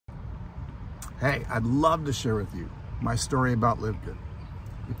Hey, I'd love to share with you my story about LIveGood.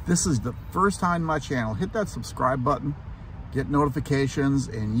 If this is the first time on my channel, hit that subscribe button, get notifications,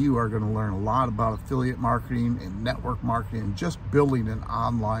 and you are going to learn a lot about affiliate marketing and network marketing and just building an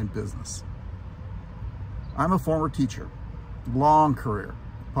online business. I'm a former teacher, long career,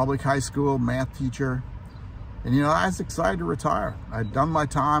 public high school math teacher. And you know, I was excited to retire. I'd done my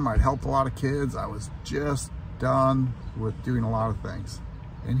time, I'd helped a lot of kids. I was just done with doing a lot of things.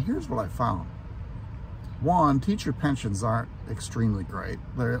 And here's what I found. One, teacher pensions aren't extremely great.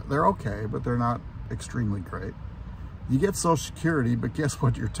 They're okay, but they're not extremely great. You get Social Security, but guess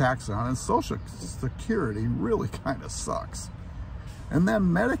what you're taxed on? And Social Security really kind of sucks. And then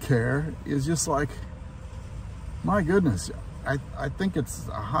Medicare is just like, my goodness, I think it's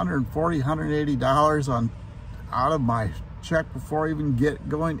 $140, $180 out of my check before I even get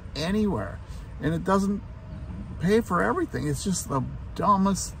going anywhere. And it doesn't pay for everything. It's just the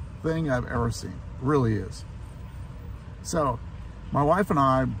dumbest thing I've ever seen. It really is. So my wife and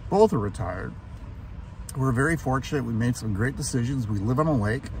I both are retired. We're very fortunate. We made some great decisions. We live on a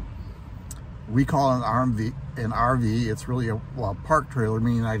lake. We call it an RV. It's really a park trailer,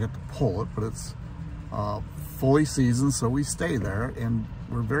 meaning I get to pull it, but it's fully seasoned, so we stay there, and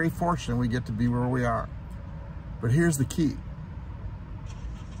we're very fortunate we get to be where we are. But here's the key.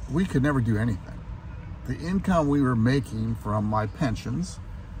 We could never do anything. The income we were making from my pensions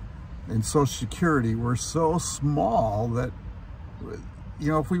and Social Security were so small that,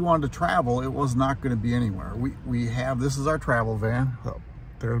 you know, if we wanted to travel, it was not going to be anywhere. We have, this is our travel van. Oh,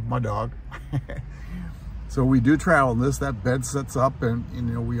 there's my dog. So we do travel in this. That bed sets up, and you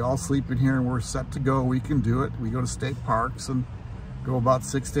know, we all sleep in here and we're set to go. We can do it. We go to state parks and go about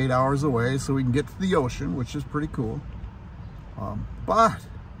 6 to 8 hours away so we can get to the ocean, which is pretty cool. But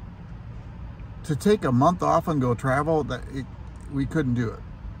to take a month off and go travel, we couldn't do it.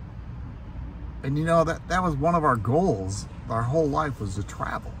 And you know, that was one of our goals. Our whole life was to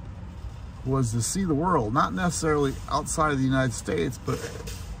travel, was to see the world, not necessarily outside of the United States, but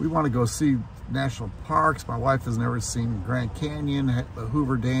we want to go see national parks. My wife has never seen Grand Canyon, the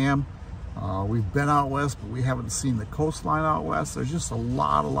Hoover Dam. We've been out west, but we haven't seen the coastline out west. There's just a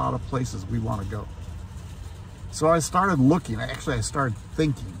lot of places we want to go. So I started looking. Actually, I started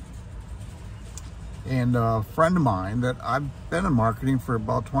thinking. And a friend of mine that I've been in marketing for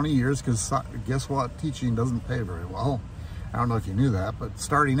about 20 years, because guess what? Teaching doesn't pay very well. I don't know if you knew that, but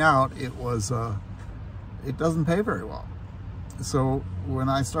starting out, it doesn't pay very well. So when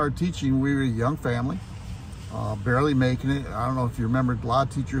I started teaching, we were a young family, barely making it. I don't know if you remember, a lot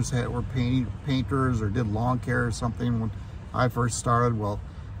of teachers were painters or did lawn care or something when I first started. Well,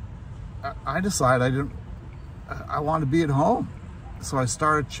 I decided I wanted to be at home. So I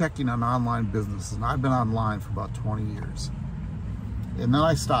started checking on online businesses, and I've been online for about 20 years. And then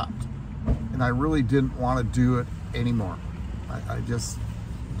I stopped, and I really didn't want to do it anymore. I just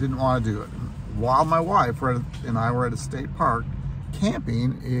didn't want to do it. While my wife and I were at a state park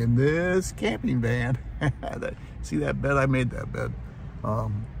camping in this camping van. See that bed? I made that bed.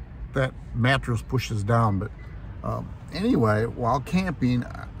 That mattress pushes down. But anyway, while camping,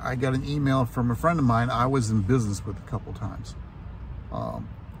 I got an email from a friend of mine I was in business with a couple times.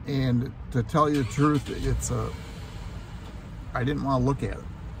 And to tell you the truth, I didn't want to look at it.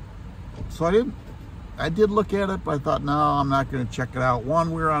 So I didn't. I did look at it, but I thought, no, I'm not going to check it out.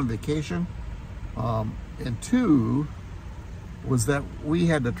 One, we were on vacation. And two, was that we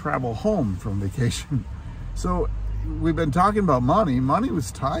had to travel home from vacation. So we've been talking about money. Money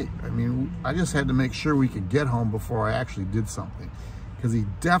was tight. I mean, I just had to make sure we could get home before I actually did something. Because he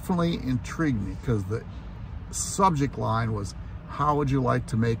definitely intrigued me, because the subject line was, how would you like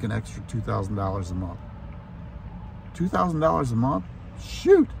to make an extra $2,000 a month? $2,000 a month?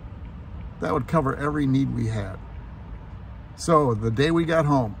 Shoot! That would cover every need we had. So the day we got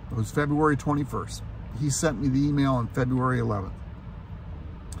home, it was February 21st. He sent me the email on February 11th.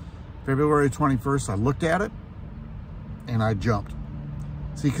 February 21st, I looked at it and I jumped.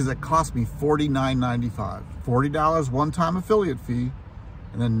 See, because it cost me $49.95. $40 one-time affiliate fee,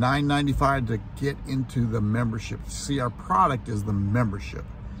 and then $9.95 to get into the membership. See, our product is the membership.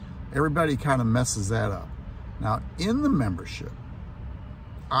 Everybody kind of messes that up. Now, in the membership,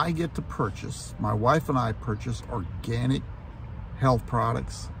 I get to purchase, my wife and I purchase organic health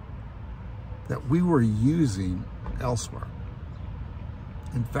products that we were using elsewhere.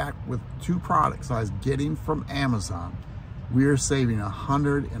 In fact, with 2 products I was getting from Amazon, we are saving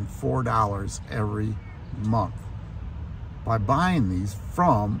 $104 every month by buying these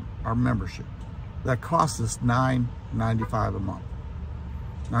from our membership. That costs us $9.95 a month.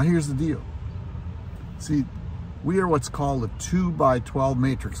 Now here's the deal. See, we are what's called a 2x12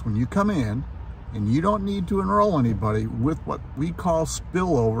 matrix. When you come in, And you don't need to enroll anybody. With what we call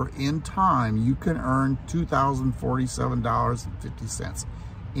spillover in time, you can earn $2,047.50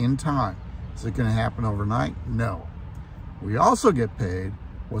 in time. Is it going to happen overnight? No. We also get paid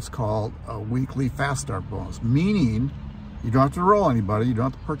what's called a weekly fast start bonus, meaning you don't have to enroll anybody, you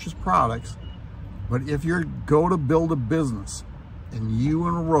don't have to purchase products, but if you go to build a business and you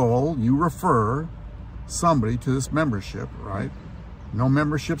enroll, you refer somebody to this membership, right? No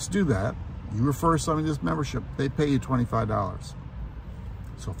memberships do that. You refer somebody to this membership, they pay you $25.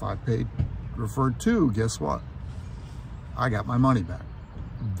 So if I referred two, guess what? I got my money back.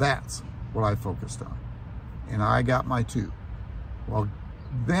 That's what I focused on. And I got my two. Well,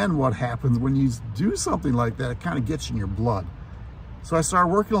 then what happens when you do something like that, it kind of gets in your blood. So I started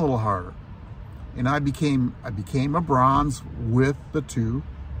working a little harder. And I became a bronze with the two.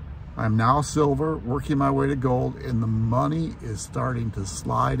 I'm now silver, working my way to gold, and the money is starting to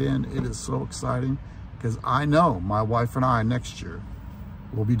slide in. It is so exciting because I know my wife and I next year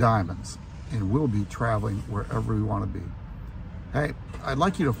will be diamonds and we'll be traveling wherever we want to be. Hey, I'd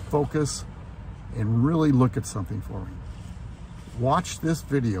like you to focus and really look at something for me. Watch this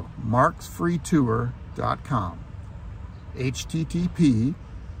video, marksfreetour.com, http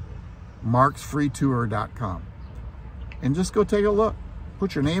marksfreetour.com, and just go take a look.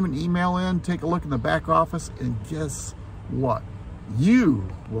 Put your name and email in, take a look in the back office, and guess what? You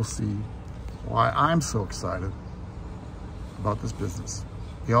will see why I'm so excited about this business.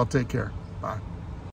 Y'all take care. Bye.